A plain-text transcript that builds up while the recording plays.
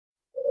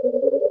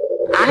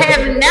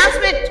have an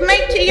announcement to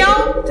make to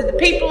y'all, to the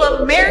people of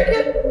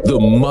America. The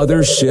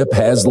mothership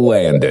has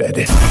landed.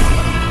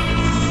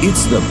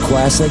 It's the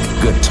Classic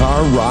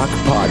Guitar Rock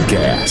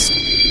Podcast.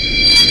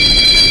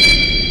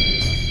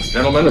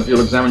 Gentlemen, if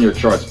you'll examine your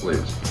charts,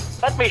 please.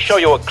 Let me show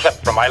you a clip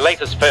from my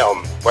latest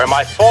film where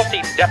my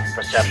faulty depth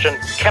perception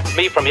kept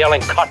me from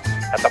yelling cut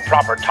at the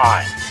proper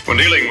time. When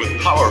dealing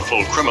with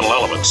powerful criminal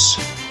elements,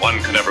 one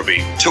can never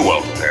be too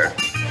well prepared.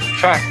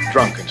 Fat,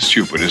 drunk, and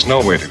stupid is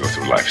no way to go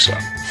through life,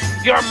 son.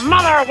 Your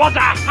mother was a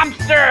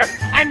hamster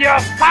and your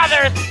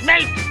father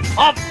smelt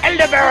of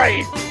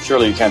elderberries.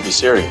 Surely you can't be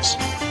serious.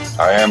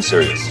 I am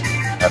serious.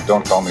 And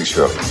don't call me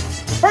Shirley.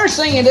 First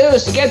thing you do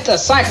is to get the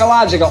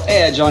psychological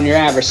edge on your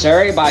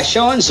adversary by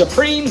showing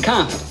supreme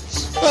confidence.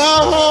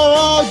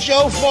 Oh,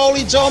 Joe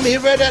Foley told me he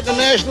read at the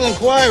National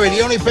Enquirer,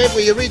 the only paper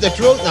you read the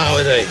truth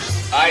nowadays.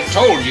 I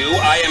told you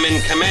I am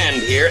in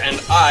command here,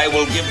 and I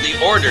will give the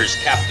orders,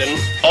 Captain.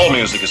 All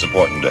music is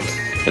important, Dick.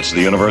 It's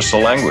the universal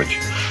language.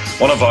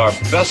 One of our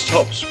best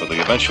hopes for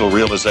the eventual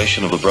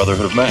realization of the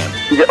brotherhood of man.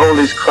 You get all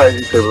these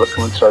crazy people that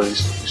come and throw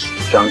this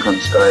junk on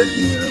stage,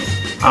 and, you know.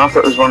 I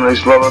thought it was one of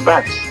these rubber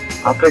bats.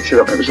 I picked it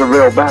up, it was a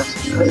real bat.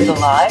 You know? Is it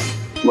alive?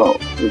 Well,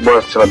 it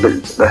worked till I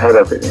bit the head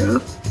of it, you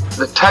know.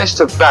 The taste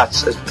of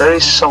bats is very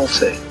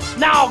salty.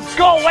 Now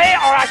go away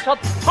or I shall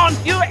taunt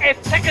you a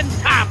second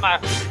time.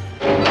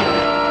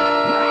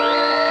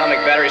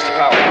 Atomic batteries to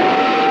power.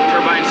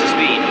 Turbines to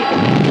speed.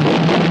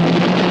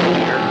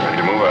 You're ready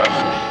to move out.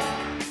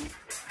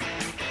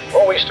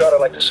 Before we start, I'd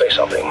like to say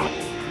something.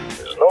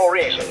 There's no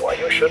reason why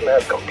you shouldn't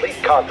have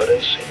complete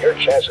confidence in your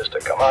chances to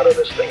come out of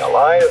this thing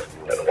alive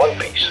and in one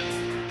piece.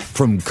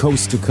 From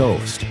coast to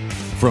coast,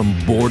 from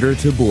border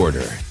to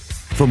border,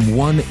 from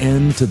one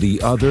end to the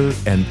other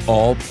and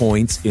all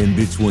points in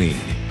between,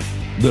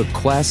 the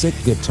Classic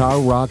Guitar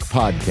Rock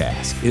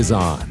Podcast is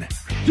on.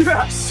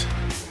 Yes!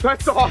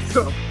 That's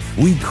awesome!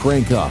 We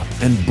crank up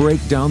and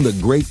break down the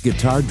great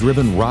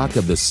guitar-driven rock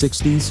of the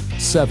 60s,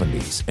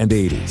 70s, and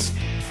 80s.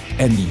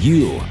 And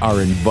you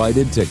are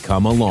invited to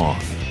come along.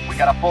 We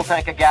got a full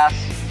tank of gas,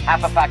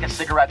 half a pack of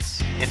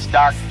cigarettes, it's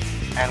dark,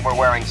 and we're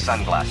wearing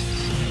sunglasses.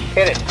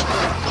 Hit it.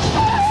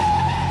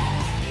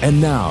 And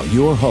now,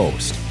 your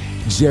host,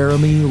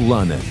 Jeremy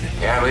Lunnan.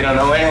 Yeah, we don't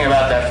know anything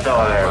about that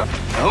fella there.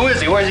 Who is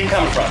he? Where's he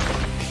come from?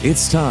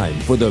 It's time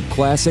for the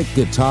Classic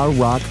Guitar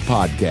Rock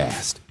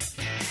Podcast.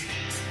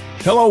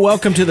 Hello,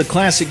 welcome to the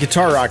Classic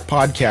Guitar Rock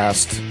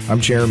Podcast.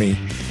 I'm Jeremy.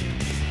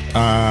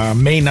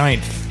 May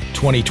 9th,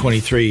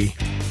 2023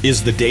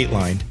 is the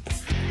dateline.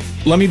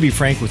 Let me be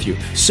frank with you.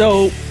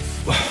 So,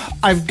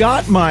 I've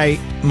got my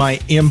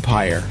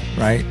empire,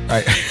 right?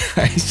 I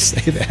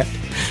say that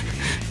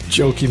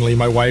jokingly.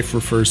 My wife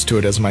refers to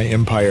it as my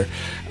empire.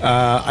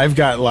 I've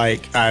got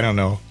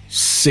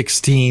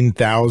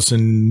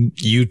 16,000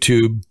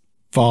 YouTube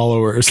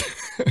followers.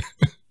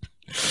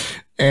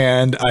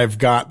 And I've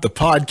got the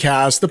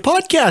podcast. The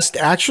podcast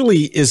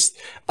actually is,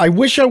 I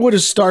wish I would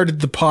have started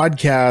the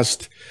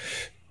podcast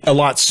a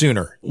lot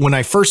sooner. When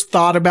I first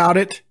thought about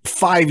it,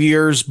 5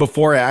 years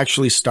before I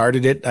actually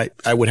started it,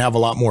 I would have a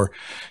lot more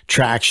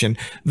traction.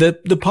 The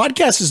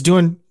podcast is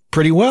doing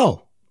pretty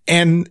well.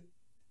 And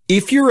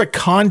if you're a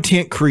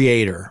content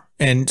creator,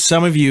 and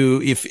some of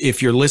you,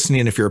 if you're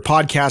listening, if you're a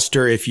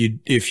podcaster,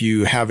 if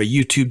you have a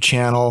YouTube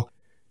channel,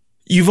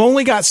 you've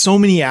only got so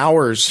many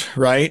hours,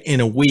 right, in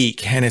a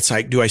week. And it's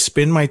like, do I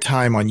spend my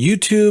time on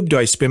YouTube? Do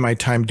I spend my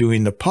time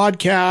doing the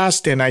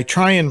podcast? And I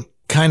try and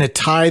kind of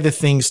tie the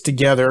things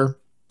together,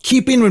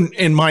 keeping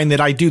in mind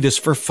that I do this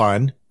for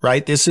fun,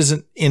 right? This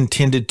isn't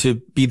intended to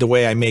be the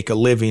way I make a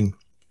living.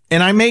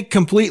 And I may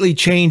completely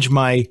change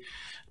my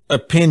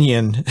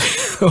opinion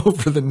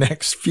over the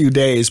next few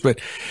days. But,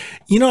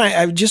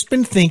 I've just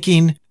been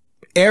thinking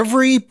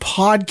every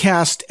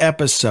podcast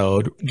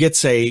episode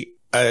gets a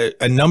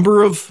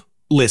number of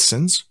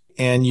listens,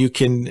 and you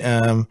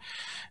can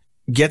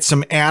get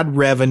some ad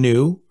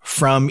revenue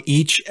from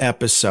each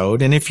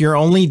episode. And if you're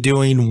only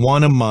doing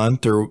one a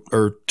month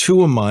or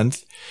two a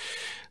month,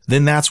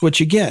 then that's what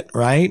you get,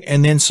 right?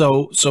 And then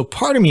so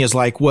part of me is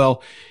like,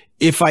 well,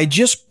 if I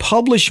just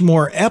publish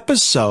more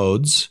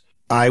episodes,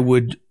 I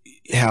would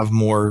have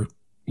more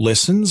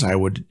listens, I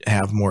would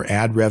have more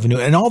ad revenue,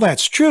 and all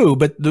that's true.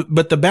 But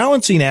the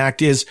balancing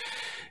act is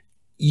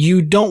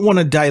you don't want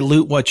to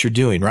dilute what you're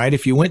doing, right?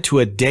 If you went to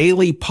a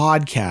daily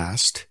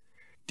podcast,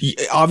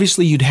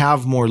 obviously you'd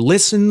have more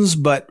listens,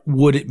 but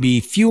would it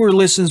be fewer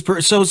listens per?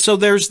 So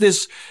there's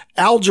this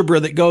algebra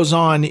that goes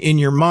on in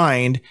your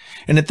mind.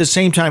 And at the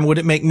same time, would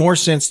it make more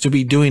sense to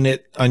be doing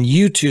it on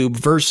YouTube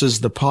versus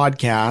the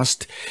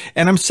podcast?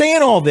 And I'm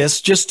saying all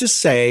this just to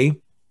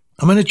say,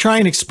 I'm going to try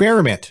an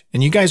experiment,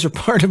 and you guys are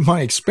part of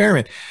my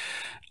experiment.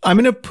 I'm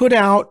going to put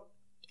out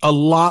a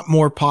lot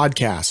more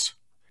podcasts.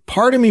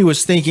 Part of me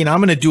was thinking I'm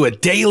going to do a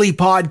daily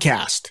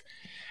podcast.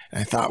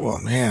 And I thought, well,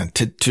 man,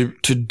 to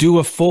do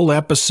a full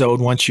episode,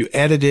 once you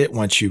edit it,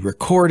 once you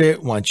record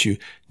it, once you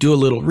do a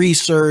little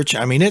research,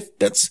 I mean,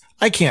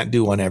 I can't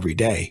do one every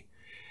day.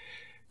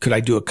 Could I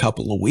do a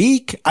couple a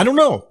week? I don't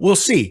know. We'll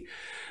see.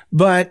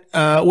 But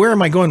where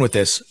am I going with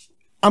this?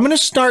 I'm going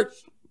to start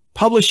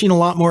publishing a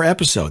lot more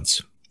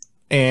episodes.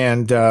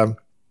 And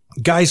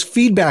guys,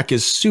 feedback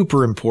is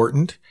super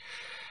important.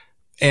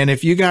 And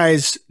if you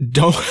guys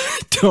don't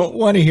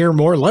want to hear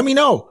more, let me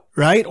know,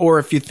 right? Or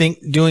if you think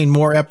doing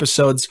more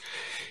episodes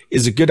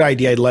is a good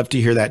idea, I'd love to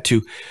hear that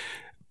too.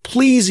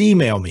 Please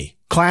email me,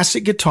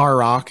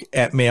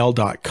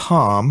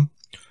 classicguitarrock@mail.com.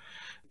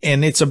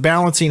 And it's a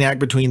balancing act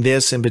between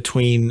this and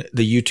between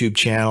the YouTube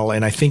channel.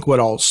 And I think what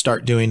I'll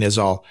start doing is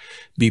I'll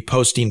be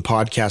posting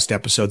podcast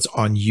episodes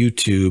on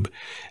YouTube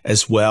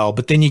as well.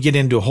 But then you get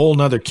into a whole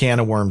nother can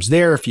of worms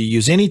there. If you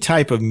use any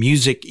type of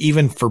music,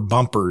 even for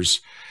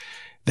bumpers,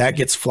 that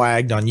gets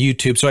flagged on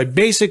YouTube. So I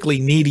basically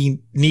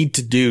need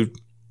to do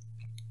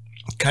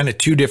kind of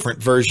two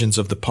different versions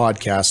of the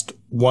podcast.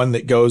 One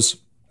that goes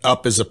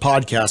up as a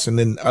podcast and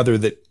then other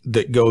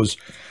that goes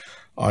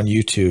on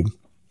YouTube.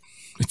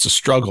 It's a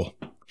struggle.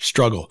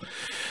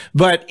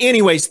 But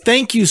anyways,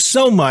 thank you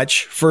so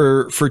much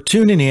for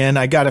tuning in.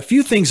 I got a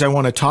few things I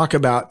want to talk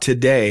about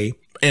today,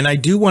 and I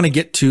do want to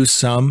get to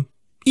some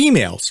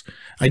emails.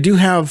 I do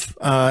have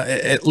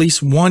at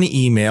least one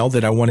email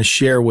that I want to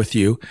share with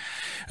you.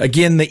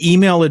 Again, the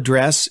email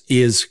address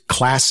is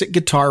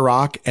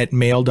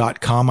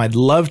classicguitarrock@mail.com. I'd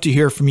love to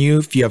hear from you.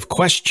 If you have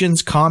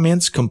questions,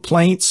 comments,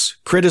 complaints,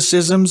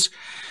 criticisms,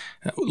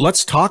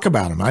 let's talk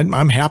about them.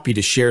 I'm happy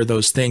to share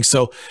those things.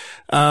 So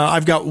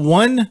I've got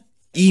one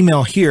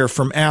email here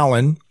from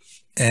Alan.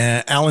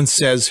 Alan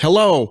says,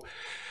 "Hello,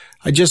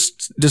 I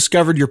just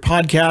discovered your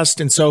podcast,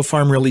 and so far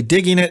I'm really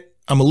digging it.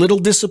 I'm a little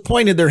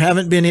disappointed there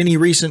haven't been any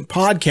recent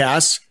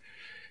podcasts."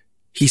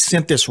 He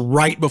sent this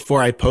right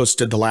before I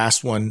posted the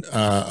last one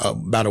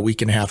about a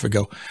week and a half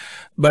ago.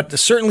 But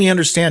certainly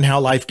understand how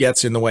life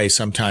gets in the way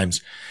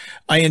sometimes.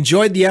 "I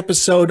enjoyed the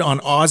episode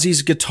on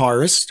Ozzy's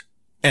guitarist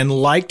and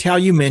liked how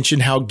you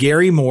mentioned how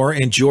Gary Moore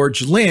and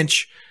George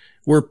Lynch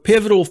were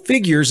pivotal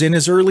figures in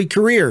his early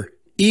career,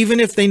 even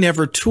if they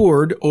never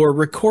toured or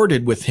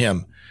recorded with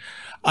him.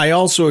 I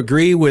also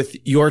agree with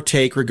your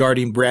take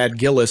regarding Brad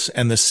Gillis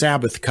and the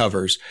Sabbath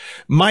covers.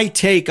 My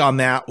take on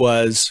that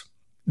was,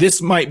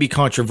 this might be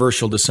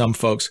controversial to some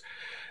folks.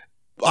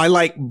 I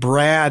like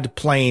Brad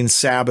playing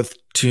Sabbath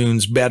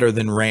tunes better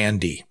than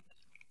Randy.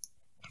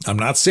 I'm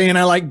not saying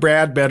I like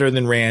Brad better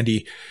than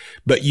Randy,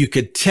 but you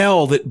could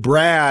tell that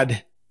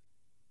Brad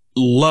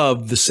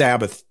loved the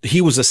Sabbath.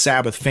 He was a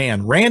Sabbath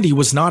fan. Randy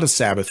was not a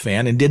Sabbath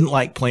fan and didn't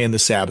like playing the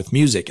Sabbath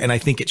music. And I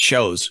think it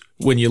shows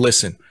when you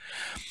listen.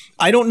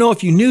 I don't know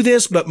if you knew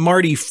this, but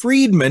Marty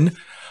Friedman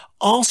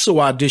also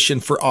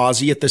auditioned for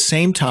Ozzy at the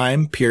same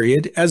time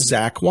period as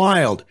Zakk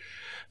Wylde.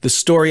 The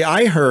story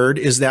I heard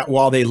is that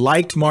while they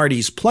liked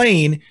Marty's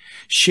playing,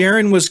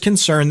 Sharon was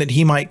concerned that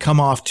he might come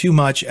off too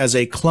much as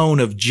a clone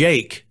of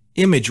Jake,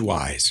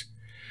 image-wise.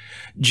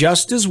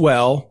 Just as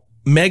well,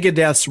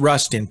 Megadeth's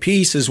Rust in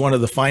Peace is one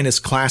of the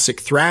finest classic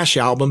thrash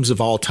albums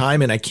of all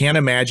time, and I can't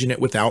imagine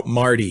it without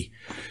Marty.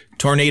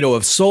 Tornado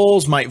of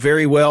Souls might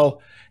very well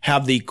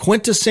have the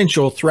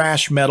quintessential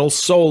thrash metal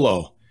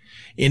solo.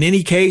 In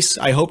any case,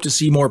 I hope to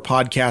see more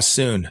podcasts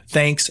soon.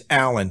 Thanks,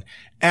 Alan."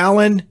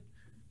 Alan,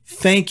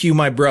 thank you,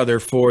 my brother,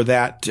 for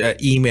that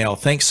email.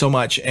 Thanks so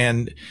much.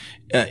 And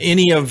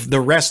any of the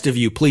rest of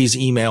you, please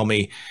email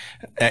me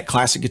at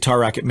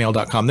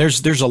classicguitarrock@mail.com.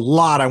 There's a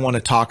lot I want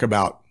to talk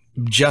about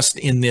just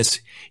in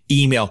this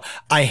email.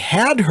 I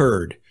had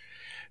heard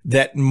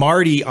that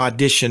Marty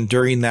auditioned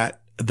during that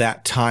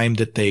time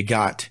that they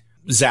got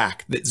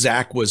Zakk, that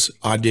Zakk was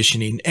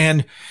auditioning.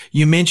 And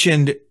you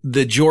mentioned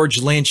the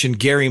George Lynch and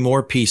Gary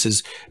Moore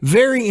pieces.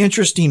 Very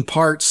interesting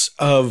parts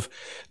of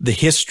the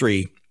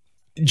history.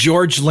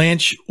 George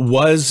Lynch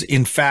was,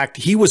 in fact,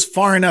 he was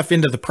far enough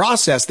into the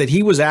process that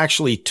he was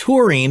actually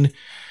touring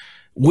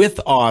with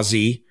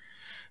Ozzy.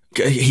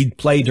 He'd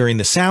play during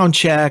the sound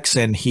checks,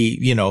 and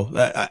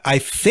I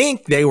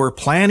think they were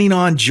planning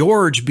on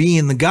George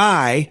being the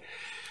guy.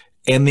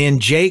 And then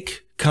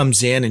Jake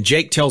comes in, and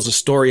Jake tells a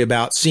story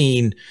about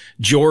seeing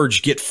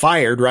George get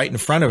fired right in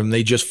front of him.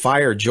 They just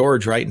fired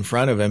George right in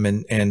front of him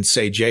and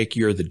say, "Jake,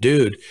 you're the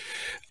dude."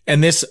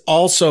 And this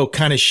also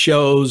kind of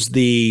shows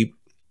the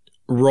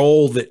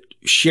role that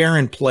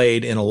Sharon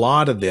played in a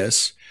lot of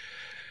this.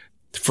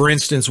 For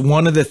instance,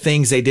 one of the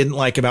things they didn't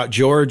like about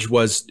George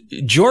was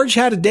George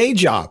had a day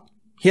job.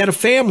 He had a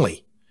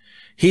family.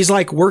 He's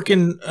like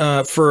working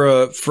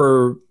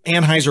for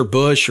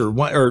Anheuser-Busch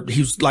or he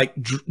was like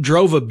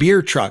drove a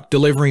beer truck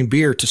delivering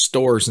beer to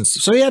stores and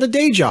stuff. So he had a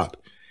day job.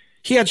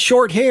 He had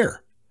short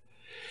hair.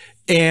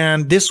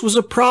 And this was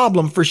a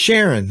problem for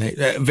Sharon,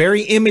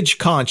 very image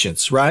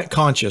conscious,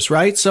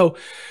 right? So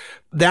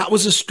that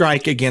was a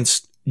strike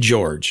against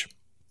George.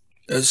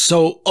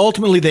 So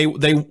ultimately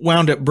they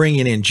wound up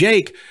bringing in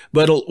Jake.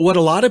 But what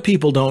a lot of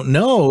people don't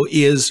know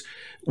is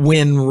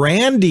when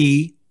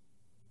Randy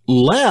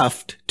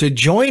left to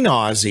join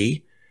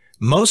Ozzy,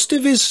 most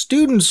of his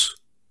students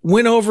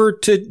went over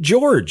to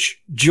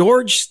George.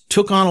 George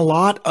took on a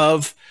lot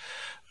of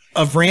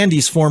of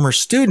Randy's former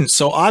students.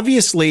 So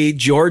obviously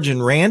George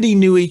and Randy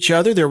knew each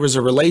other. There was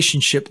a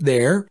relationship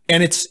there.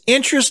 And it's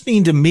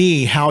interesting to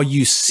me how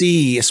you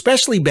see,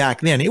 especially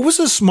back then, it was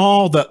a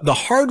small, the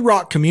hard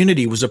rock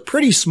community was a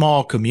pretty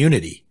small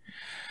community.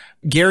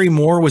 Gary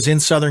Moore was in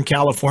Southern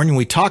California. And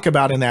we talk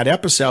about in that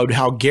episode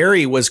how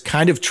Gary was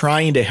kind of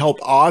trying to help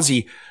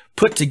Ozzy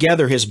put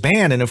together his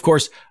band. And of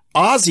course,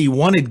 Ozzy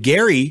wanted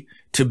Gary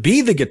to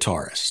be the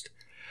guitarist.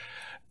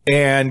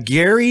 And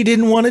Gary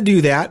didn't want to do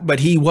that,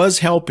 but he was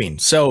helping.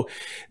 So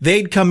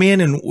they'd come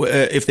in and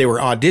if they were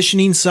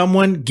auditioning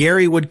someone,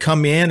 Gary would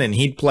come in and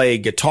he'd play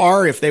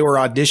guitar if they were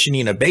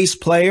auditioning a bass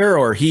player,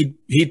 or he'd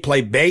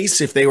play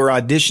bass if they were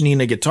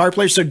auditioning a guitar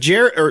player. So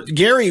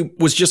Gary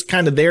was just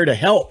kind of there to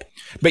help.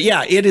 But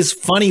yeah, it is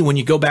funny when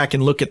you go back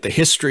and look at the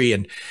history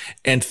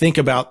and think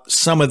about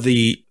some of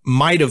the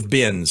might have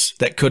beens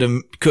that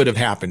could have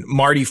happened.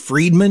 Marty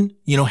Friedman,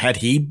 had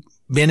he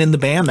been in the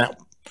band,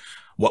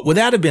 what would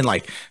that have been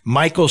like?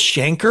 Michael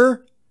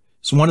Schenker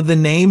is one of the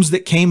names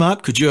that came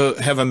up. Could you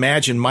have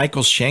imagined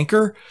Michael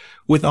Schenker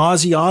with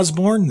Ozzy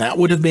Osbourne? That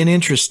would have been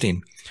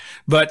interesting.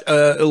 But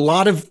a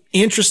lot of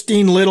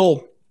interesting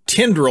little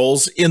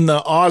tendrils in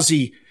the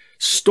Ozzy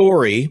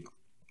story.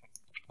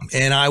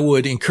 And I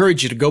would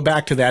encourage you to go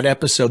back to that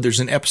episode. There's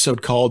an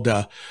episode called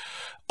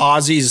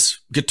Ozzy's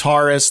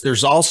Guitarist.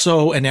 There's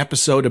also an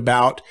episode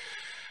about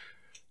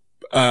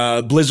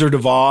Blizzard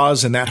of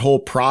Oz and that whole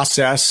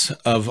process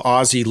of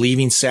Ozzy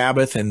leaving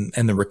Sabbath and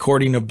the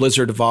recording of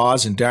Blizzard of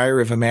Oz and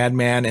Diary of a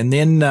Madman. And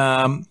then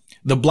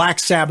the Black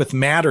Sabbath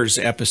Matters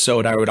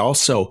episode I would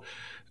also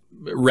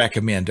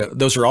recommend.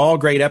 Those are all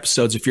great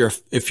episodes if you're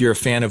a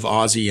fan of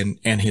Ozzy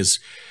and his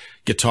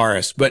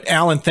guitarist. But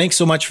Alan, thanks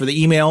so much for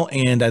the email,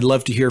 and I'd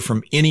love to hear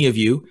from any of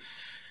you.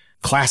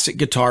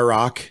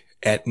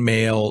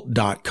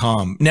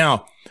 ClassicGuitarRock@mail.com.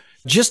 Now,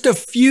 just a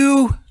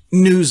few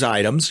news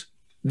items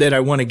that I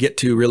want to get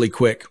to really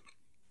quick.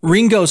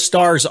 Ringo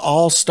Starr's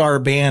All-Star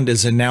Band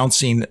is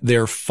announcing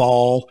their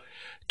fall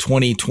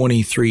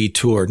 2023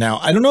 tour. Now,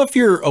 I don't know if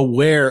you're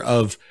aware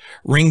of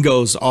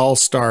Ringo's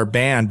All-Star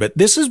Band, but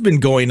this has been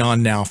going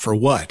on now for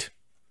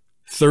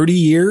 30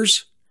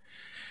 years?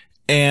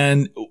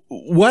 And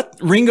what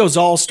Ringo's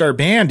All-Star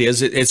Band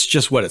is, it's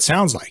just what it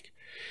sounds like.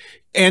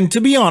 And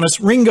to be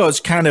honest, Ringo's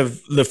kind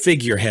of the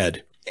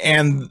figurehead.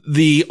 And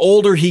the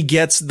older he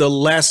gets, the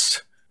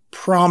less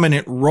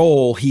prominent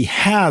role he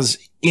has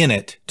in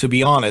it, to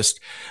be honest.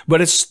 But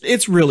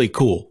it's really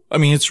cool. I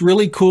mean, it's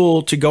really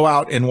cool to go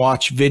out and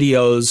watch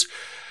videos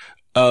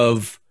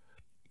of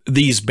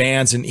these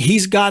bands. And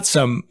he's got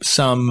some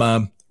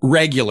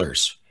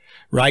regulars,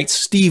 right?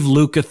 Steve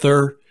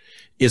Lukather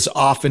is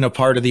often a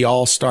part of the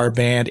All-Star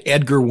Band.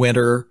 Edgar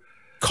Winter,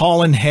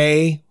 Colin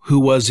Hay, who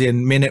was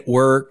in Men at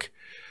Work.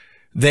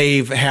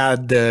 They've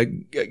had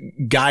the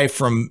guy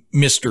from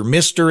Mr.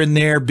 Mister in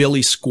there. Billy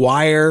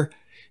Squier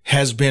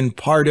has been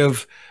part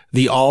of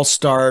the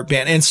All-Star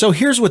Band. And so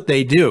here's what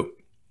they do.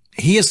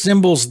 He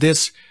assembles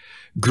this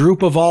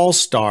group of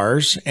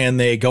all-stars and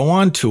they go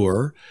on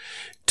tour.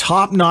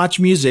 Top-notch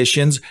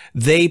musicians.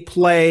 They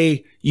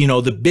play,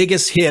 the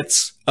biggest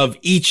hits of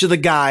each of the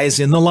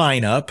guys in the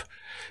lineup.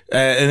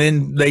 And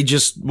then they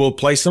just will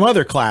play some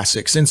other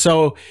classics. And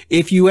so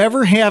if you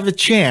ever have a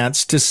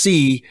chance to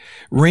see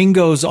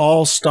Ringo's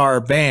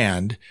All-Star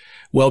Band,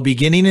 well,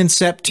 beginning in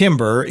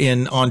September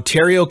in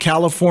Ontario,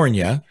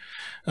 California,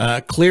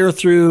 clear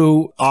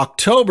through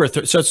October.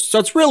 So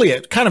it's really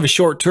kind of a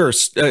short tour.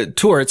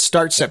 It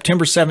starts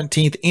September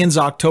 17th, ends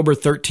October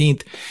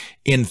 13th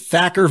in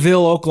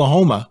Thackerville,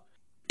 Oklahoma.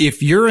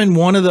 If you're in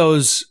one of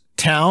those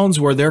towns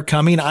where they're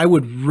coming, I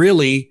would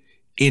really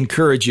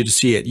encourage you to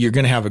see it. You're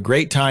going to have a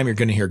great time. You're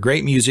going to hear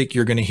great music.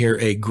 You're going to hear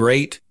a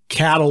great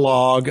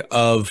catalog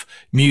of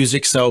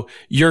music. So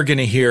you're going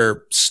to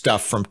hear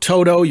stuff from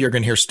Toto. You're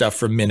going to hear stuff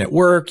from Men at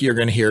Work. You're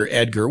going to hear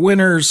Edgar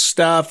Winter's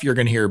stuff. You're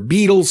going to hear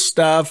Beatles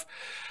stuff.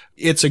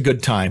 It's a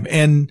good time.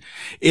 And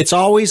it's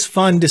always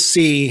fun to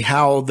see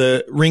how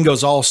the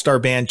Ringo's All-Star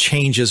Band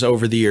changes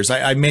over the years.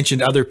 I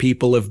mentioned other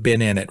people have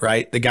been in it,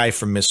 right? The guy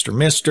from Mr.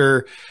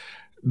 Mister,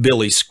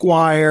 Billy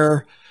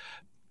Squier.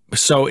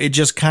 So it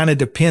just kind of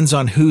depends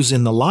on who's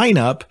in the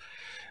lineup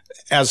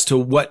as to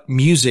what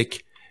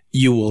music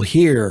you will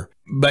hear,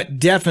 but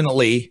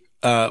definitely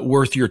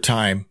worth your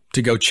time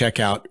to go check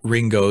out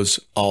Ringo's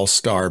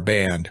All-Star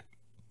Band.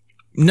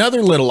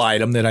 Another little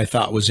item that I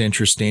thought was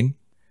interesting.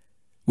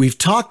 We've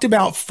talked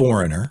about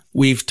Foreigner.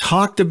 We've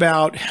talked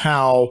about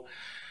how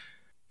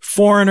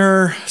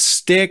Foreigner,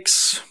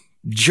 Styx,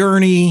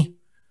 Journey,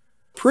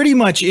 pretty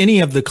much any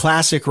of the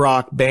classic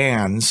rock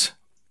bands,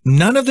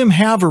 none of them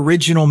have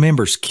original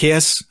members.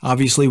 Kiss,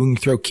 obviously we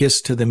can throw Kiss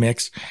to the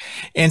mix.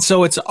 And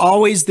so it's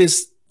always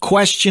this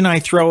question I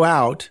throw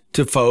out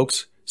to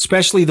folks,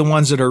 especially the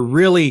ones that are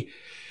really,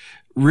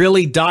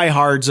 really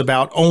diehards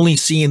about only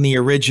seeing the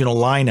original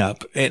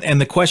lineup.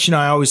 And the question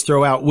I always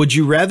throw out, would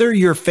you rather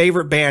your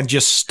favorite band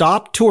just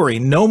stop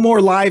touring, no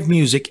more live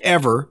music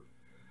ever,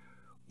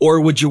 or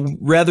would you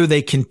rather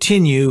they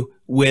continue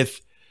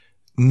with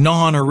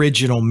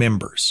non-original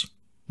members?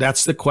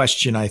 That's the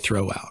question I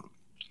throw out.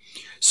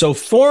 So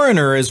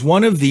Foreigner is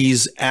one of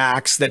these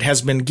acts that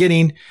has been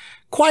getting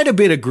quite a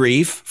bit of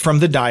grief from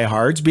the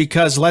diehards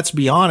because, let's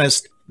be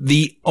honest,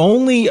 the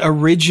only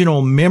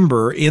original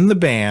member in the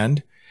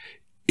band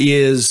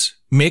is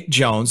Mick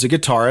Jones, the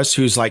guitarist,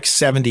 who's like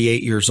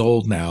 78 years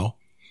old now.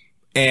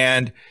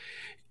 And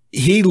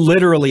he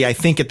literally, I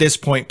think at this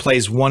point,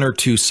 plays one or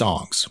two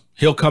songs.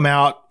 He'll come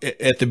out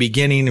at the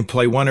beginning and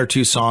play one or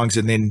two songs,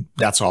 and then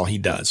that's all he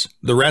does.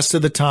 The rest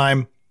of the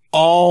time,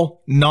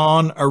 all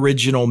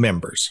non-original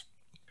members.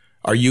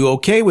 Are you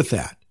okay with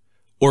that?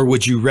 Or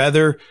would you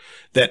rather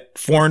that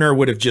Foreigner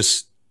would have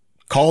just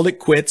called it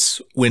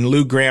quits when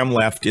Lou Gramm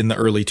left in the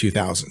early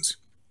 2000s?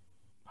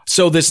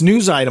 So this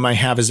news item I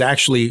have is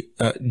actually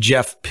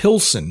Jeff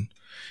Pilson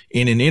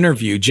in an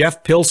interview.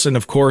 Jeff Pilson,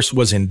 of course,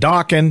 was in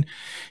Dokken.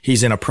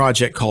 He's in a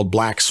project called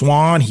Black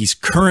Swan. He's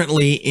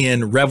currently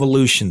in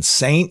Revolution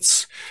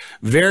Saints.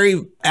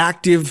 Very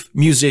active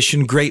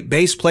musician, great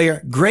bass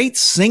player, great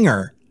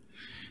singer,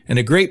 and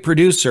a great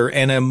producer,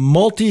 and a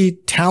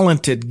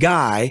multi-talented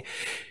guy.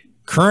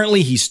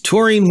 Currently, he's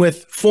touring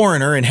with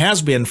Foreigner and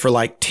has been for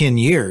like 10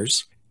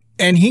 years.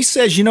 And he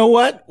says, you know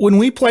what? When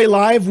we play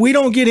live, we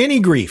don't get any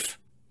grief.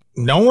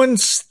 No one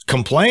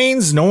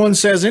complains. No one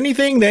says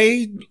anything.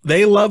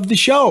 They love the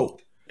show.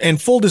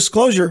 And full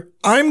disclosure,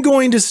 I'm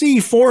going to see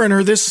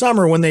Foreigner this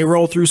summer when they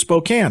roll through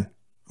Spokane.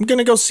 I'm going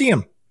to go see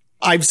him.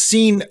 I've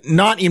seen,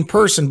 not in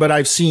person, but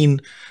I've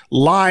seen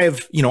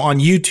live, on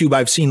YouTube,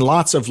 I've seen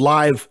lots of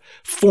live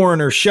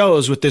Foreigner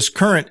shows with this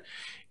current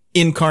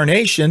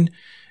incarnation,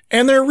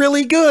 and they're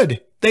really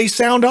good. They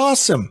sound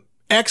awesome.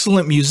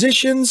 Excellent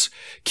musicians.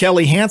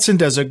 Kelly Hansen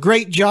does a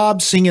great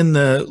job singing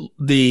the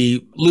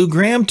Lou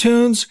Gramm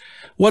tunes.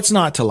 What's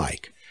not to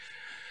like?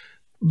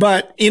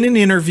 But in an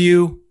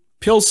interview,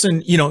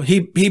 Pilson,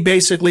 he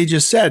basically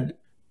just said,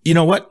 you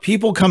know what?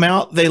 People come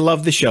out, they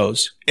love the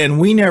shows,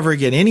 and we never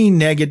get any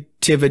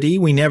negativity.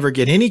 We never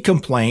get any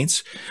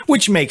complaints,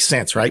 which makes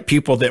sense, right?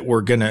 People that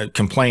were going to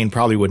complain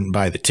probably wouldn't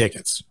buy the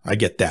tickets. I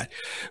get that.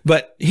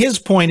 But his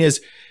point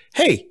is,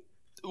 hey,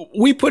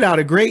 we put out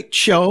a great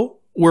show.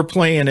 We're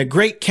playing a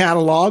great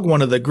catalog,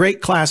 one of the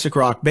great classic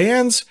rock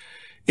bands.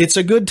 It's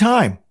a good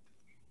time.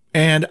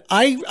 And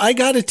I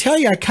got to tell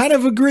you, I kind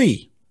of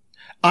agree.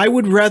 I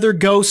would rather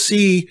go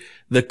see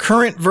the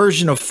current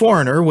version of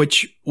Foreigner,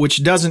 which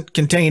doesn't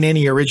contain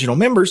any original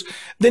members,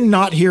 than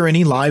not hear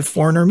any live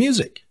Foreigner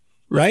music,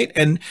 right?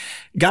 And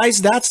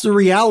guys, that's the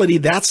reality.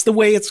 That's the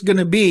way it's going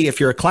to be. If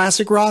you're a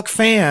classic rock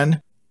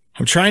fan,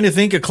 I'm trying to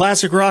think of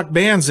classic rock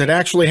bands that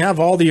actually have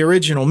all the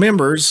original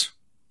members.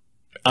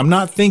 I'm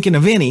not thinking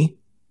of any.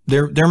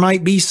 There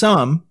might be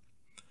some,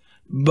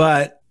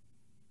 but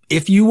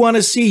if you want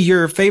to see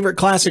your favorite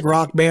classic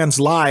rock bands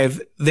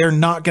live, they're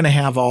not going to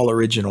have all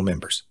original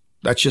members.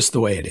 That's just the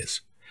way it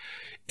is.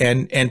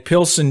 And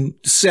Pilson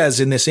says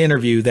in this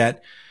interview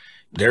that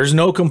there's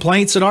no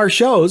complaints at our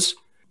shows.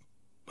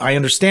 I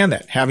understand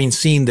that, having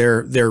seen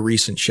their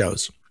recent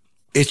shows.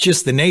 It's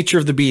just the nature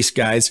of the beast,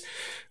 guys.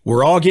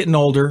 We're all getting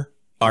older.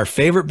 Our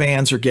favorite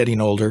bands are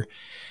getting older.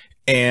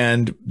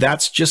 And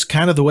that's just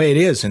kind of the way it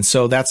is. And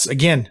so that's,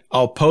 again,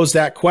 I'll pose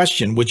that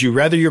question. Would you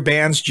rather your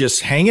bands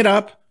just hang it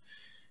up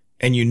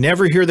and you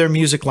never hear their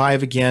music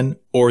live again,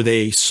 or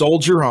they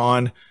soldier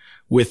on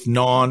with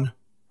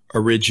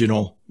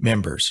non-original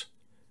members?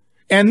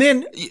 And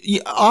then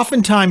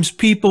oftentimes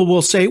people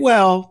will say,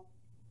 well,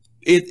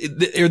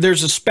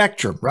 there's a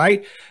spectrum,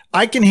 right?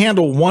 I can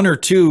handle one or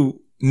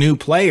two new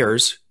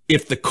players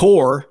if the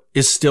core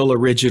is still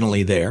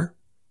originally there.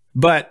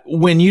 But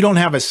when you don't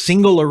have a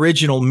single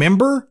original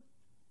member,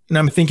 and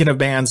I'm thinking of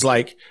bands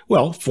like,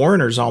 well,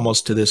 Foreigner's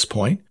almost to this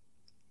point,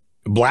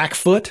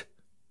 Blackfoot,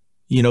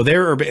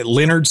 there are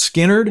Leonard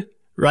Skinner,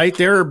 right?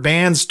 There are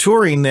bands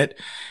touring that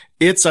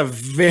it's a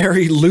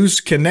very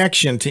loose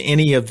connection to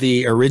any of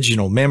the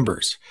original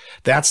members.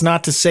 That's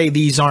not to say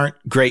these aren't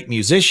great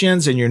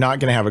musicians and you're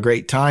not going to have a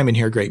great time and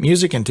hear great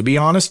music. And to be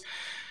honest,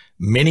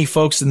 many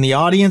folks in the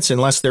audience,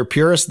 unless they're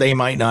purists, they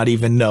might not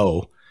even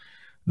know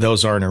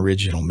those aren't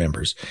original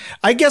members.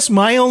 I guess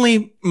my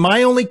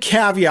only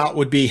caveat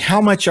would be,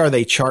 how much are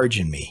they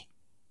charging me?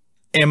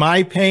 Am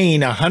I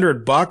paying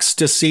 $100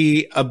 to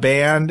see a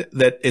band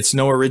that it's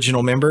no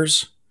original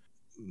members?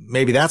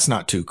 Maybe that's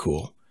not too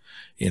cool.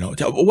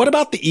 What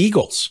about the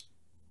Eagles?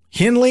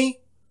 Henley,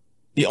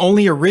 the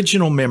only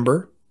original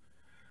member.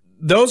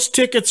 Those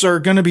tickets are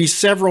going to be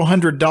several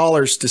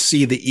 $100s to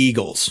see the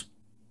Eagles.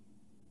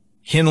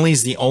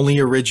 Henley's the only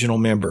original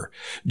member.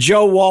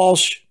 Joe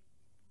Walsh,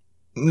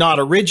 not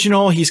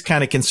original. He's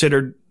kind of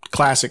considered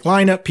classic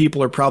lineup.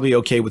 People are probably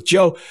okay with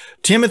Joe.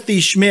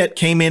 Timothy Schmidt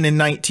came in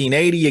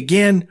 1980.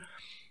 Again,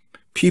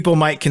 people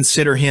might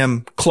consider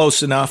him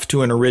close enough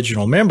to an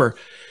original member.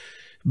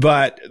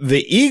 But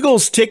the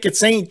Eagles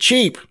tickets ain't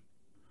cheap.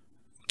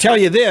 Tell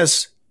you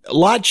this, a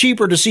lot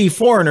cheaper to see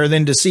Foreigner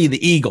than to see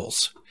the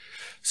Eagles.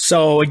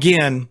 So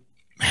again,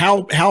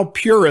 how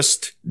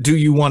purist do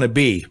you want to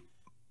be?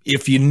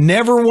 If you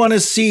never want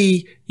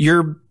to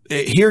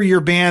hear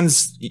your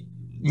band's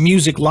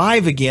music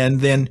live again,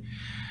 then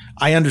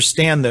I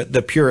understand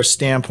the purist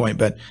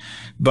standpoint,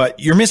 but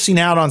you're missing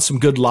out on some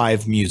good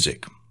live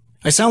music.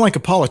 I sound like a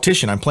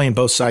politician. I'm playing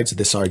both sides of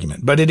this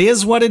argument, but it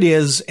is what it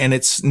is, and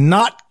it's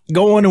not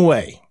going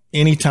away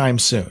anytime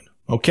soon.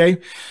 Okay?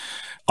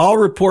 I'll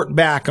report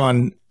back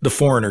on the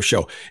Foreigner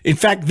show. In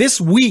fact, this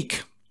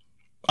week,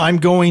 I'm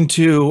going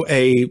to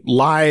a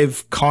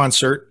live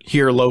concert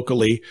here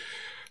locally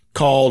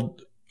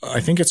I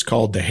think it's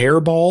called the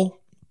Hairball.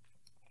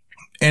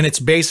 And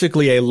it's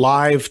basically a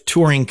live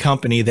touring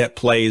company that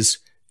plays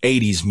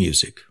 80s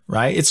music,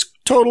 right? It's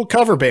total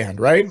cover band,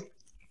 right?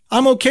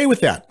 I'm okay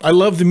with that. I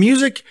love the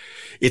music.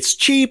 It's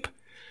cheap.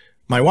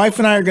 My wife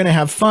and I are going to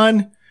have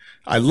fun.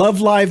 I love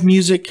live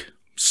music,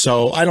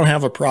 so I don't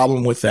have a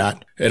problem with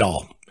that at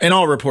all. And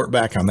I'll report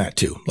back on that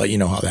too, let you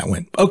know how that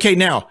went. Okay,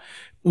 now,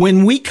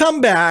 when we come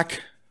back,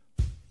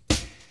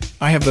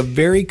 I have a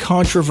very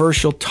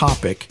controversial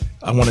topic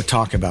I want to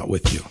talk about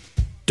with you.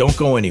 Don't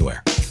go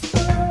anywhere.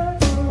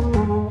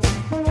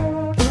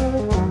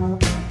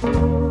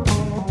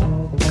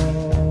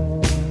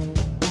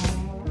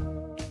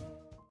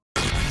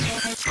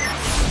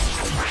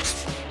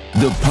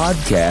 The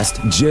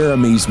podcast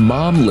Jeremy's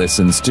mom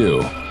listens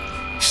to.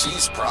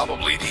 She's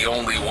probably the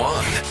only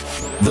one.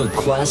 The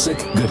Classic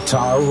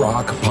Guitar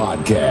Rock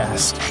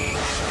Podcast.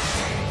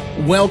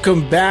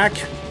 Welcome back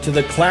to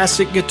the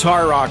Classic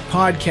Guitar Rock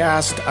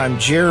Podcast. I'm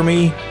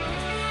Jeremy,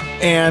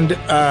 and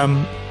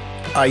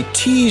I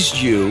teased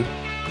you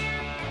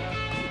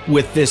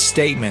with this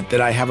statement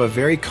that I have a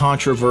very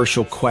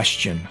controversial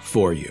question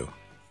for you.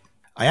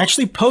 I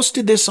actually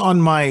posted this on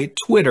my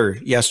Twitter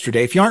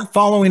yesterday. If you aren't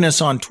following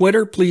us on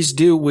Twitter, please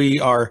do. We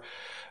are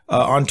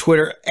on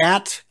Twitter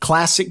at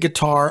Classic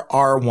Guitar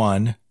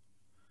R1.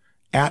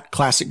 At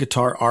Classic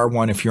Guitar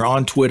R1. If you're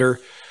on Twitter,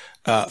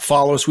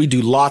 follow us. We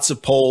do lots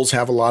of polls,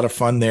 have a lot of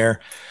fun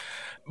there.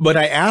 But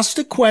I asked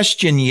a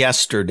question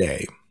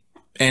yesterday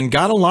and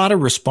got a lot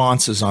of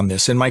responses on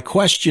this. And my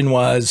question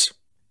was,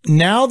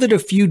 now that a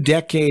few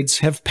decades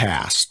have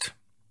passed,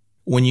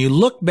 when you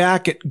look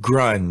back at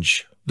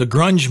grunge, the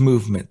grunge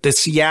movement, the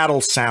Seattle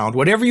sound,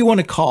 whatever you want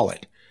to call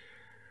it.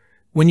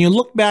 When you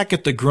look back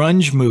at the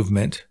grunge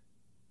movement,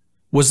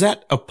 was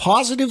that a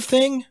positive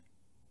thing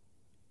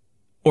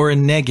or a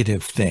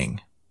negative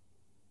thing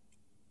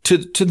to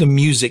the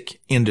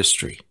music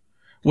industry?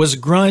 Was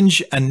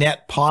grunge a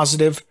net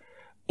positive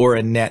or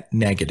a net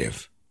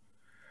negative?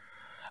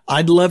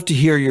 I'd love to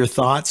hear your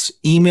thoughts.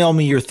 Email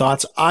me your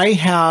thoughts. I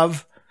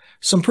have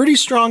some pretty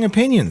strong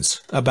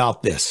opinions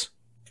about this,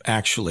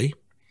 actually.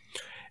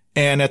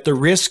 And at the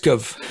risk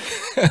of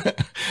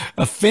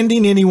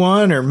offending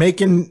anyone or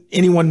making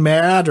anyone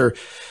mad or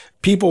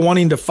people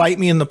wanting to fight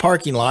me in the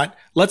parking lot,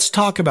 let's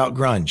talk about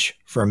grunge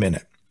for a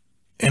minute.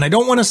 And I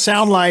don't want to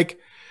sound like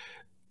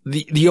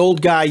the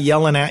old guy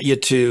yelling at you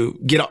to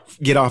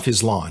get off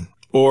his lawn,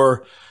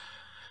 or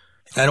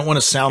I don't want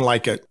to sound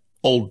like an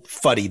old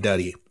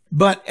fuddy-duddy.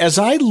 But as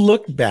I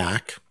look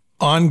back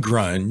on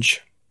grunge,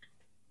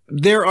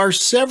 there are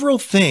several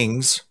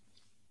things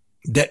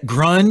that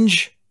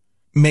grunge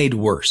made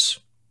worse.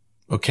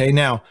 Okay,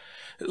 now,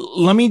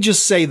 let me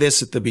just say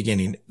this at the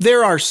beginning.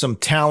 There are some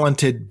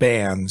talented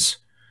bands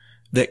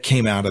that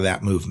came out of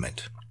that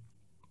movement.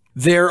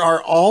 There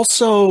are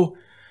also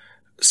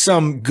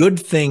some good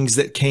things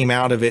that came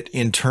out of it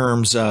in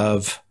terms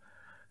of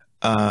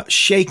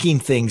shaking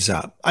things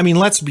up. I mean,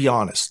 let's be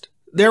honest.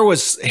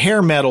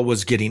 Hair metal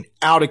was getting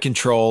out of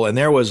control, and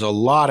there was a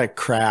lot of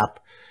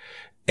crap,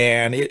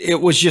 and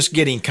it was just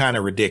getting kind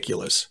of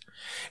ridiculous.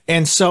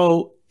 And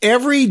so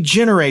every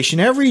generation,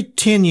 every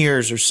 10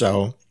 years or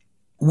so,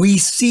 we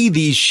see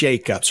these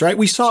shakeups, right?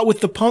 We saw it with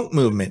the punk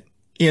movement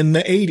in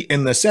the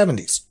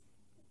 70s.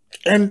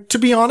 And to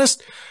be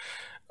honest,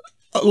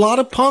 a lot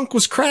of punk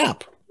was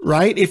crap,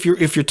 right? If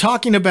you're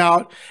talking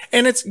about,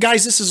 and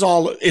it's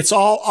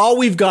all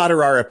we've got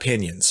are our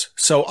opinions.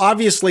 So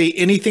obviously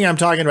anything I'm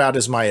talking about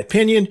is my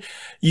opinion.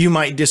 You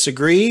might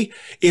disagree.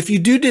 If you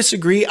do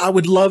disagree, I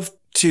would love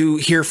to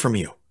hear from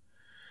you,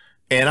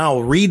 and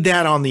I'll read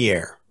that on the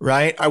air,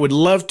 right? I would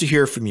love to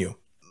hear from you.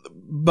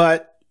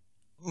 But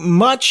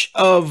much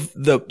of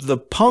the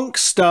punk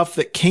stuff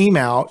that came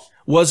out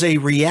was a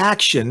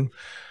reaction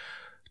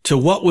to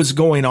what was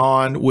going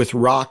on with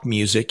rock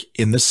music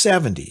in the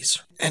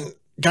 70s. And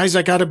guys,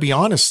 I got to be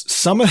honest,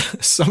 some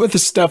of the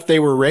stuff they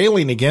were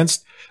railing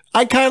against,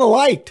 I kind of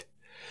liked.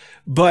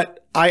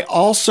 But I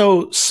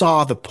also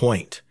saw the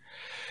point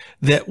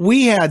that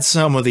we had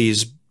some of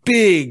these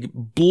big,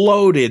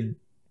 bloated,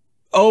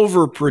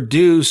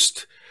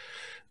 overproduced,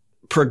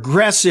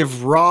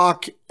 progressive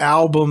rock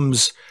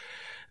albums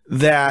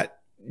that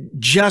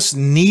just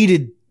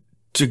needed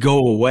to go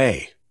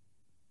away,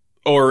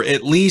 or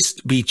at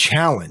least be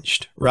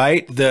challenged,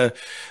 right? The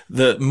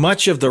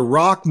much of the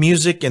rock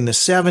music in the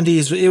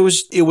 70s,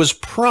 it was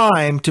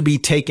primed to be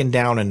taken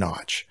down a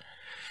notch.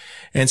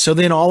 And so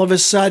then all of a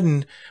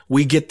sudden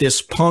we get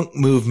this punk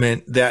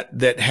movement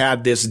that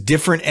had this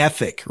different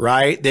ethic,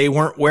 right? They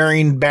weren't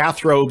wearing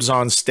bathrobes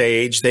on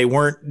stage. They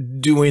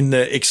weren't doing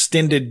the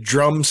extended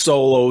drum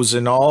solos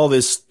and all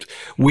this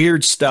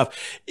weird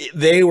stuff.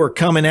 They were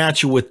coming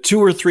at you with 2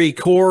 or 3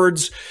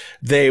 chords.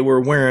 They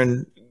were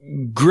wearing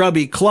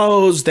grubby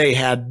clothes. They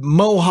had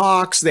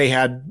mohawks. They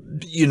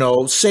had,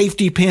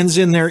 safety pins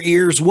in their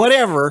ears,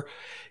 whatever.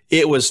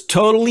 It was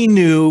totally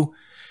new.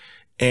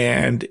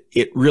 And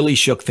it really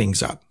shook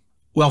things up.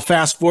 Well,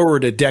 fast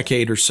forward a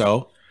decade or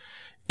so,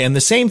 and the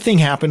same thing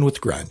happened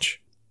with grunge.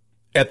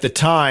 At the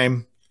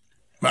time,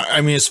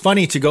 it's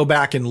funny to go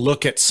back and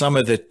look at some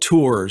of the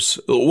tours,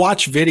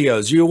 watch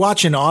videos. You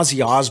watch an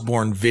Ozzy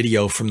Osbourne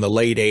video from the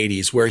late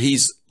 80s where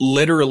he's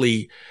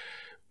literally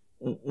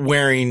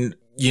wearing,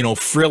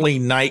 frilly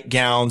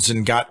nightgowns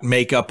and got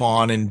makeup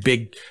on and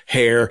big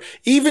hair.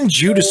 Even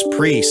Judas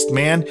Priest,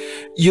 man.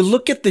 You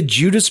look at the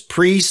Judas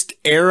Priest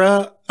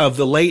era of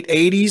the late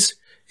 80s,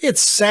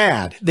 it's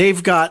sad.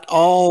 They've got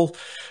all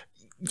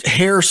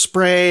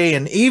hairspray,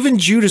 and even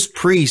Judas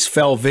Priest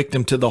fell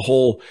victim to the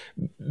whole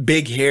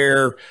big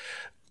hairband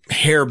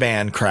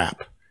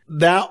crap.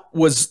 That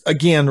was,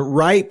 again,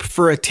 ripe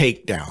for a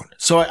takedown.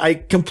 So I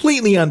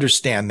completely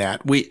understand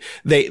that.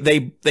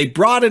 They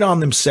brought it on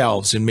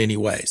themselves in many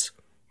ways.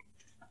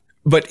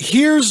 But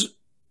here's,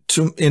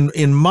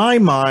 in my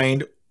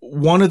mind,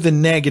 one of the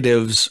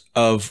negatives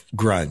of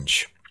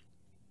grunge.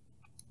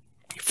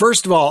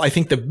 First of all, I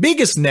think the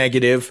biggest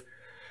negative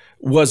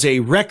was a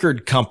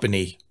record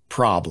company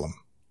problem.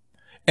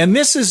 And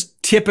this is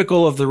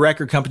typical of the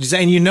record companies.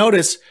 And you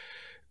notice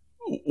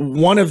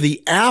one of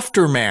the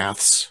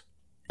aftermaths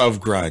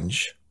of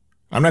grunge,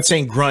 I'm not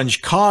saying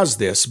grunge caused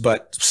this,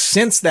 but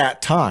since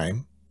that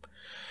time,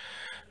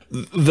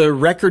 the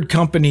record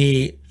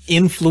company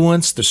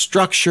influence, the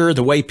structure,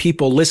 the way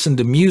people listen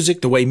to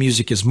music, the way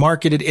music is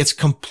marketed, it's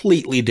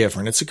completely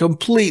different. It's a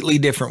completely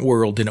different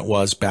world than it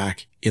was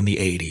back in the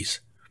 80s.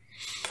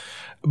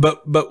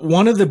 But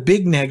one of the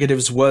big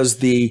negatives was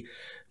the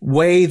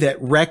way that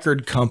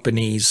record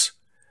companies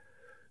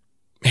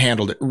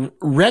handled it.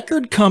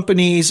 Record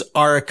companies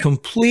are a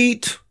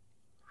complete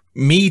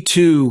Me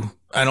Too.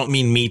 I don't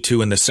mean Me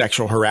Too in the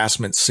sexual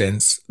harassment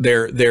sense.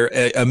 They're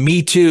a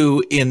Me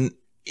Too in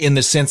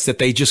the sense that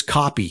they just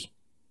copy.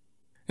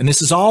 And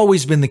this has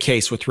always been the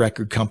case with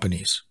record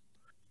companies.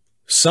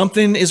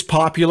 Something is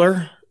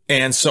popular,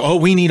 and so,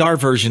 we need our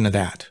version of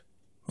that.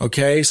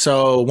 Okay,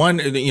 so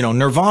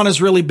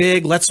Nirvana's really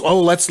big. Let's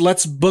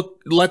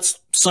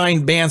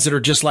sign bands that are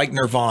just like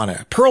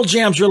Nirvana. Pearl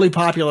Jam's really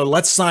popular.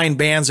 Let's sign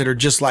bands that are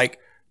just like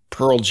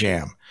Pearl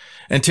Jam.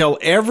 Until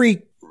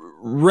every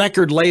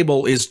record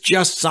label is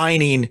just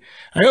signing.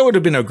 I know it would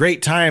have been a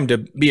great time to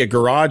be a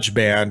garage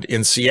band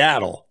in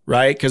Seattle,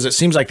 right? Because it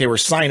seems like they were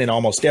signing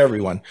almost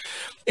everyone.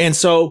 And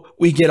so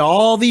we get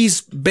all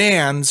these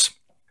bands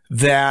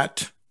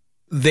that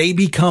they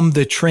become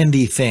the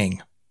trendy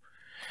thing.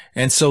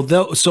 And so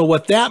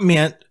what that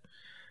meant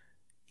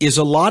is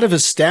a lot of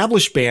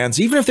established bands,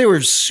 even if they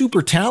were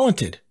super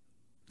talented,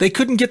 they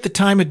couldn't get the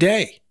time of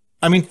day.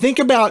 I mean, think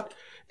about,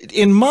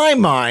 in my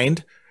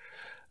mind,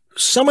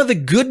 some of the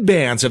good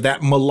bands of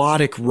that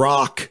melodic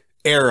rock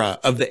era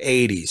of the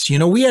 80s.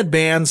 We had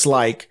bands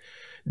like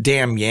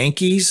Damn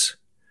Yankees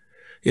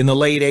in the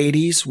late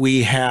 80s.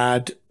 We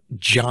had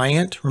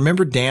Giant.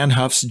 Remember Dan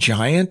Huff's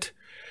Giant?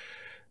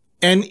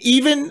 And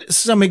even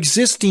some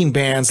existing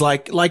bands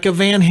like a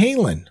Van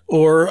Halen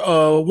or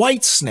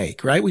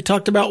Whitesnake, right? We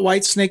talked about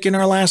Whitesnake in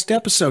our last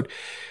episode.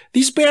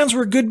 These bands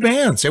were good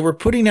bands. They were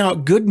putting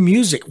out good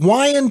music.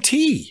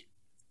 Y&T,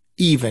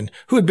 even,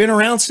 who had been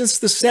around since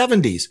the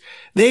 70s.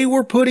 They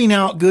were putting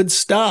out good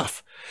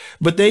stuff.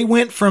 But they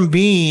went from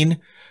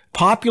being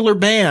popular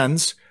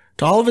bands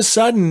to all of a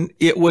sudden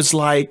it was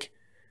like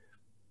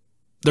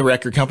the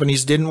record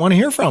companies didn't want to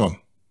hear from them.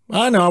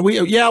 I know.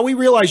 We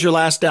realize your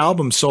last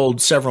album sold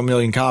several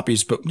million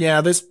copies, but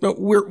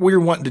we're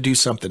wanting to do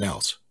something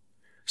else.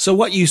 So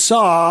what you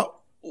saw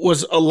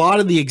was a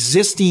lot of the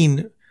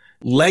existing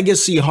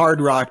legacy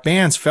hard rock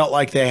bands felt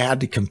like they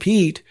had to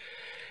compete.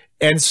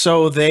 And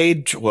so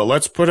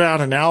let's put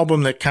out an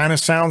album that kind of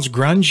sounds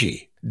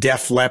grungy.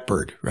 Def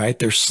Leppard, right?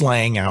 Their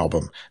slang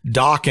album.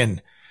 Dokken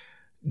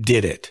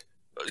did it.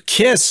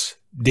 Kiss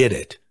did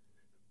it.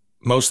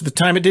 Most of the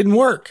time it didn't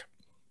work,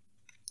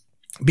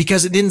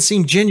 because it didn't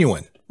seem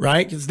genuine,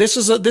 right?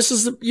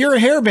 You're a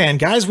hair band,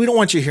 guys. We don't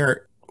want to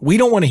hear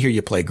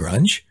you play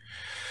grunge.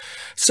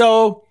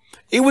 So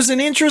it was an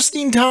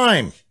interesting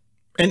time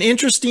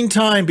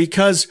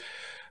because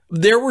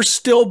there were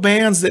still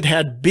bands that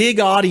had big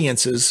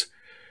audiences,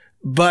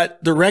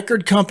 but the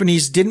record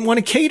companies didn't want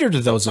to cater to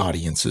those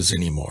audiences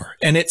anymore.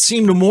 And it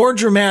seemed more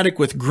dramatic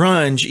with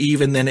grunge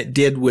even than it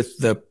did with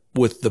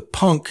the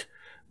punk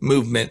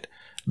movement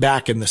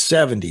back in the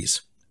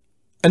 70s.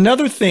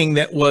 Another thing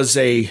that was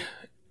a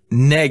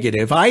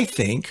negative, I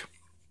think,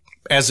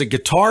 as a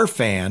guitar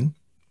fan,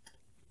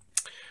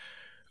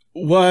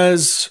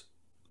 was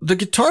the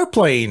guitar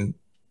playing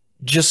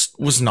just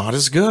was not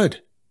as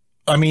good.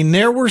 I mean,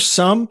 there were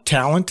some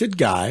talented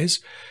guys,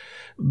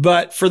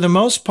 But for the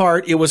most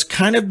part, it was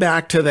kind of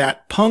back to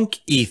that punk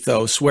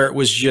ethos where it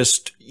was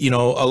just,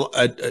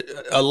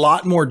 a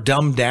lot more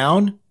dumbed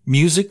down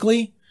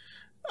musically.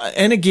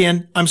 And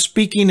again, I'm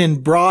speaking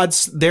in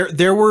broads.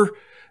 There were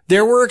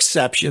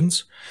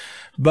exceptions,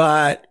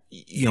 but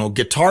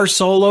guitar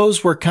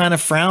solos were kind of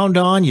frowned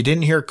on. You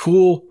didn't hear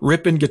cool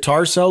ripping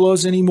guitar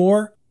solos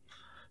anymore.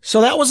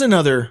 So that was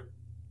another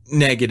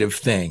negative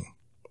thing.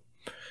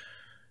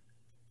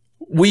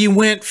 We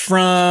went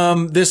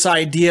from this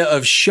idea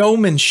of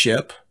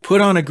showmanship,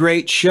 put on a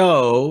great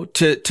show,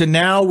 to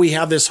now we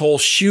have this whole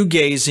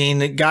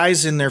shoegazing,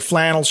 guys in their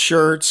flannel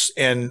shirts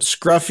and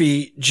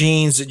scruffy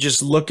jeans that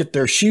just look at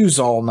their shoes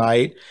all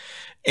night.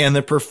 And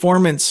the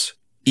performance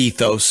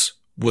ethos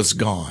was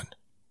gone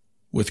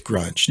with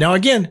grunge. Now,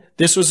 again,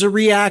 this was a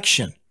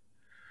reaction.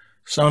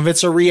 Some of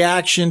it's a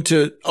reaction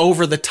to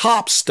over the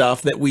top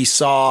stuff that we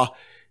saw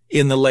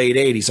in the late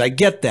 80s. I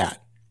get that.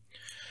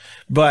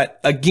 But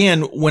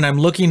again, when I'm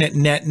looking at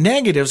net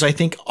negatives, I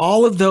think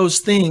all of those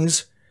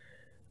things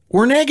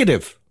were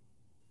negative.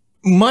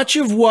 Much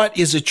of what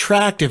is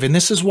attractive, and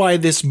this is why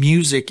this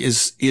music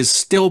is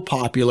still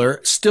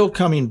popular, still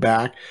coming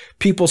back.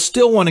 People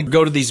still want to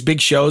go to these big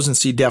shows and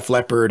see Def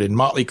Leppard and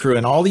Motley Crue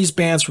and all these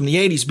bands from the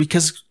 80s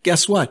because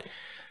guess what?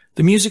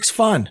 The music's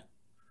fun.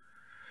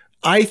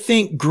 I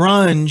think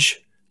grunge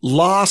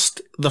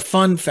lost the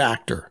fun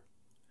factor.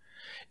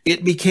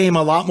 It became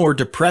a lot more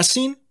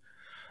depressing,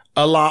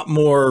 a lot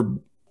more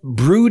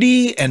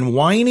broody and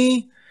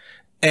whiny,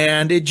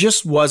 and it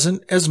just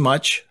wasn't as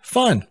much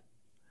fun.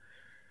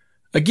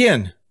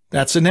 Again,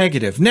 that's a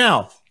negative.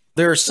 Now,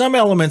 there are some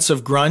elements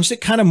of grunge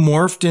that kind of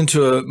morphed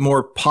into a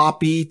more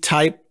poppy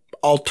type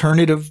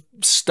alternative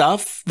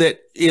stuff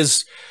that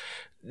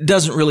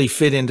doesn't really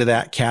fit into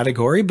that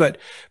category. But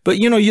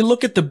you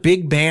look at the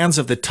big bands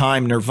of the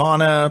time,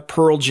 Nirvana,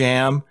 Pearl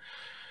Jam,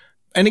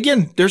 and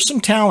again, there's some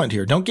talent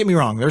here. Don't get me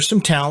wrong. There's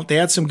some talent. They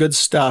had some good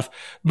stuff,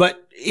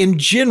 but in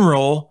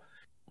general,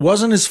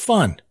 wasn't as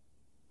fun,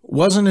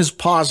 wasn't as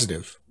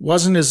positive,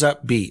 wasn't as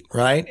upbeat,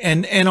 right?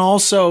 And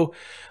also,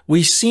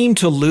 we seem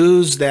to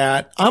lose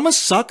that. I'm a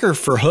sucker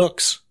for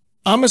hooks.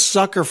 I'm a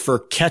sucker for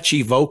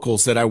catchy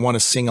vocals that I want to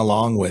sing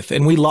along with.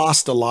 And we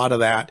lost a lot of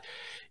that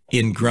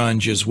in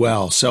grunge as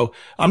well. So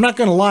I'm not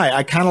going to lie.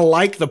 I kind of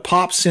like the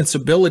pop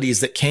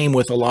sensibilities that came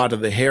with a lot of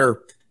the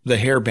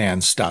hair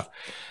band stuff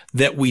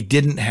that we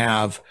didn't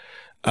have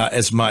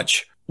as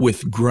much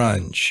with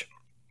grunge.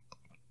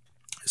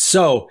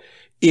 So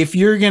if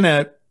you're going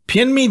to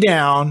pin me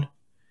down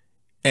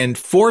and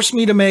force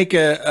me to make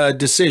a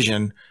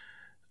decision,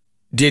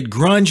 did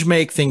grunge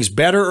make things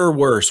better or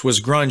worse?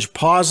 Was grunge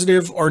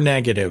positive or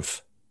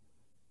negative?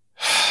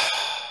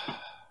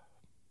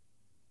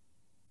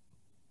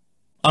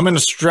 I'm going to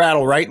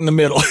straddle right in the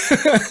middle.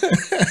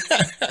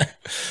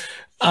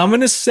 I'm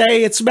going to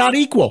say it's about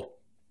equal,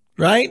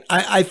 right?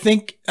 I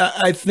think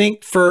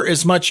for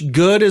as much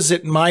good as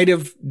it might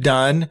have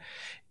done,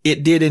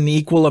 it did an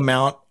equal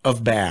amount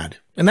of bad.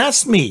 And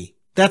that's me.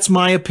 That's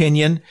my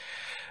opinion.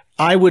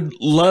 I would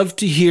love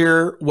to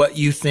hear what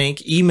you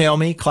think. Email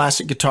me,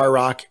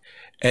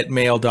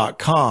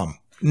 classicguitarrock@mail.com.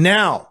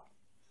 Now,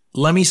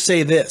 let me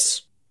say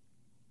this.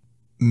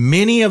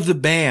 Many of the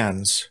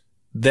bands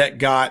that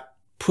got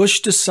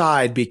pushed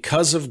aside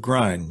because of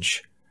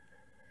grunge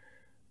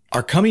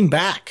are coming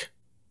back,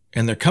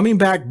 and they're coming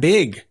back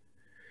big,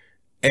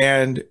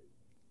 and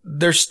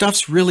their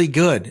stuff's really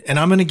good. And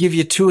I'm going to give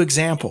you two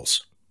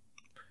examples.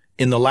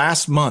 In the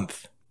last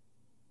month,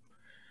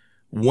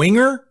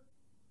 Winger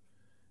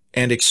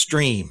and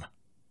Extreme.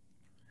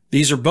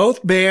 These are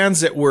both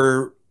bands that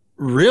were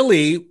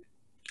really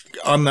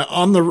on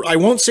the, I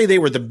won't say they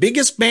were the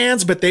biggest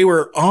bands, but they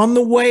were on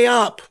the way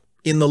up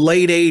in the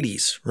late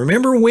 80s.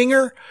 Remember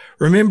Winger?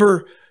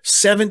 Remember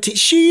 17?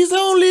 She's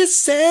only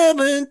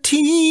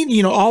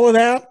 17. All of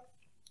that.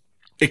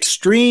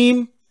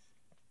 Extreme,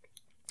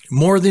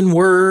 More Than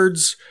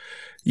Words,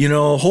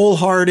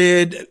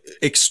 Wholehearted.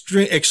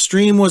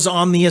 Extreme was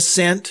on the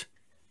ascent.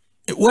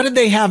 What did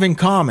they have in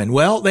common?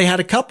 Well, they had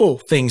a couple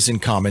things in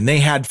common. They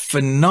had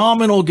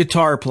phenomenal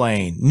guitar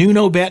playing.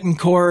 Nuno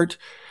Bettencourt,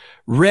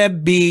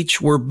 Reb Beach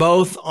were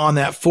both on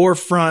that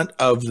forefront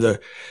of the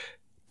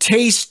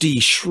tasty,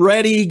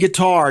 shreddy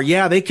guitar.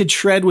 Yeah, they could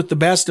shred with the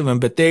best of them,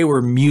 but they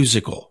were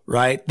musical,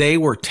 right? They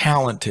were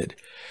talented.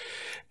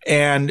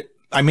 And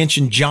I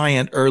mentioned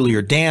Giant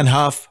earlier. Dan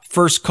Huff,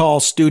 First Call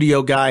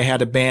studio guy,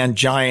 had a band,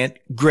 Giant.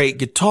 Great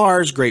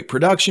guitars, great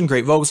production,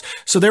 great vocals.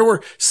 So there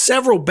were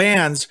several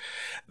bands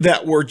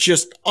that were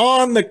just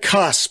on the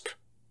cusp.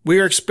 We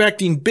were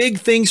expecting big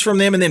things from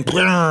them, and then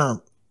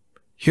blam,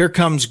 here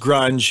comes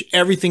grunge.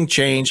 Everything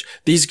changed.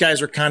 These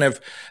guys are kind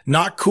of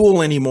not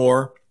cool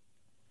anymore.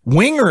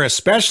 Winger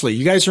especially.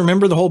 You guys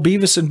remember the whole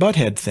Beavis and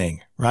Butthead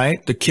thing,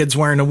 right? The kids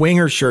wearing a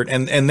Winger shirt.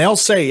 And they'll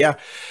say, yeah,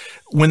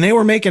 when they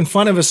were making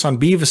fun of us on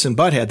Beavis and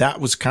Butthead,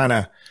 that was kind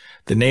of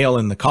the nail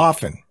in the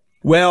coffin.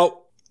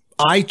 Well,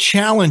 I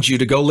challenge you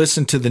to go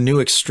listen to the new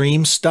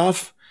Extreme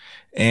stuff.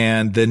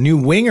 And the new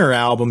Winger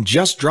album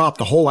just dropped,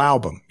 the whole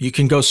album. You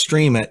can go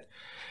stream it.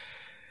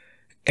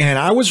 And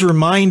I was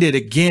reminded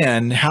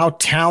again how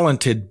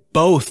talented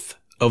both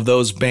of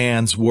those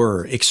bands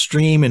were,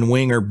 Extreme and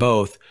Winger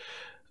both.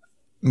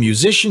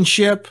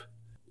 Musicianship,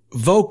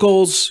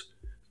 vocals,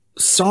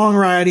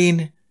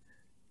 songwriting.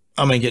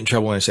 I'm going to get in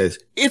trouble when I say this.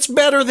 It's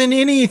better than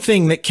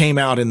anything that came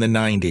out in the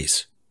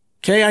 90s.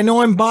 Okay, I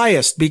know I'm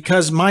biased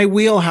because my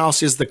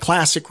wheelhouse is the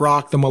classic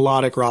rock, the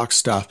melodic rock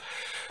stuff.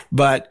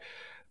 But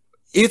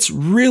it's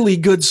really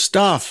good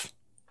stuff.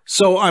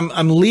 So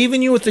I'm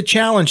leaving you with the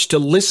challenge to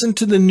listen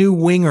to the new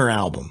Winger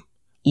album.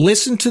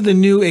 Listen to the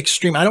new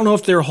Extreme. I don't know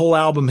if their whole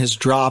album has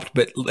dropped,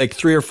 but like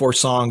 3 or 4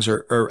 songs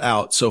are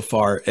out so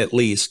far, at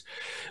least.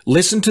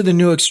 Listen to the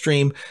new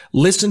Extreme.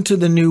 Listen to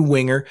the new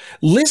Winger.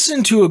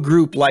 Listen to a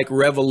group like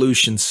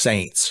Revolution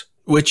Saints,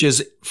 which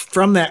is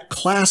from that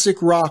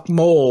classic rock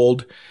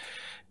mold.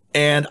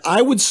 And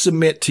I would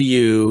submit to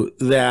you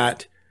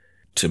that,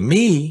 to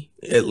me,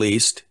 at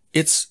least,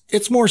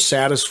 it's more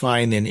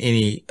satisfying than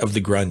any of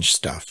the grunge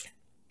stuff.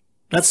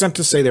 That's not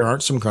to say there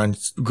aren't some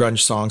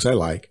grunge songs I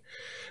like.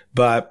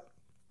 But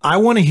I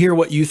want to hear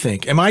what you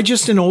think. Am I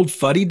just an old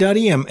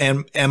fuddy-duddy?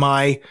 Am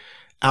I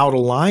out of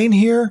line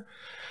here?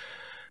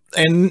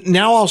 And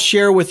now I'll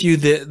share with you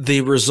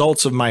the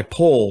results of my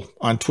poll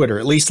on Twitter,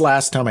 at least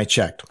last time I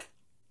checked.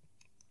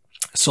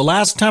 So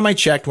last time I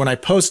checked, when I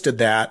posted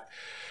that,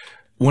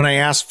 when I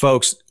asked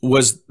folks,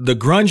 was the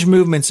grunge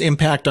movement's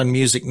impact on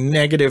music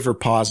negative or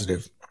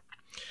positive?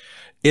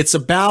 It's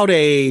about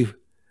a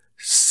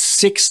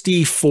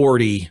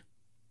 60-40.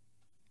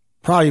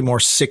 Probably more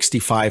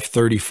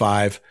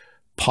 65-35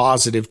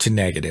 positive to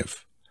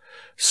negative.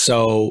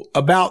 So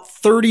about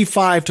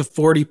 35 to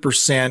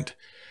 40%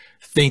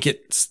 think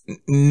it's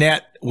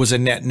was a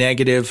net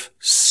negative.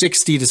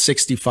 60 to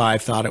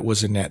 65 thought it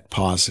was a net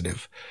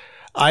positive.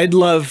 I'd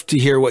love to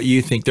hear what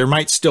you think. There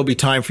might still be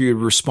time for you to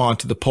respond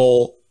to the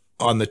poll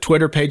on the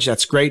Twitter page.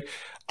 That's great.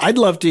 I'd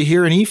love to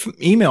hear an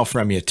email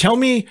from you. Tell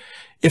me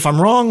if I'm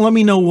wrong. Let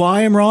me know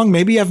why I'm wrong.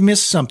 Maybe I've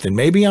missed something.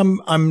 Maybe I'm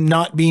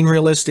not being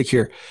realistic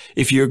here.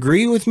 If you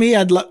agree with me,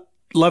 I'd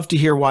love to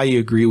hear why you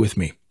agree with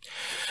me.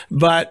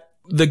 But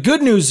the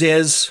good news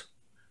is,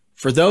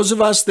 for those of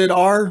us that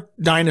are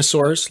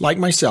dinosaurs like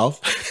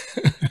myself,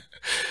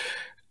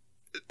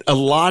 a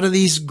lot of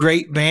these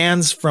great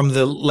bands from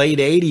the late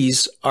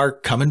 80s are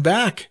coming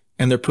back,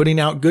 and they're putting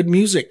out good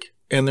music,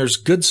 and there's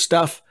good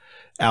stuff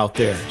out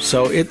there.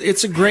 So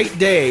it's a great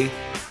day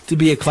to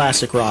be a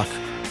classic rock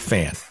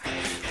fan.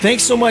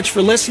 Thanks so much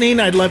for listening.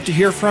 I'd love to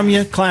hear from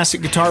you.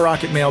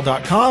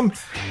 ClassicGuitarRock@mail.com.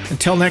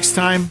 Until next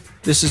time,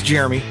 this is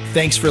Jeremy.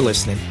 Thanks for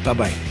listening.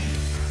 Bye-bye.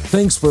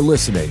 Thanks for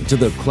listening to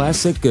the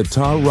Classic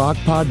Guitar Rock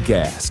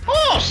Podcast.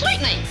 Oh,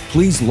 sweetney.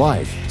 Please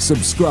like,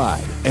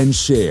 subscribe, and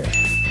share.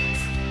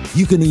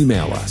 You can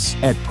email us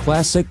at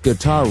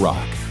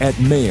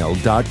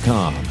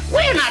classicguitarrock@mail.com.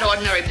 We're not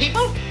ordinary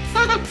people.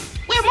 We're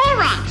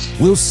morons.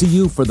 We'll see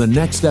you for the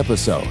next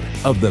episode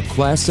of the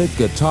Classic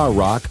Guitar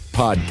Rock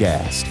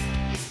Podcast.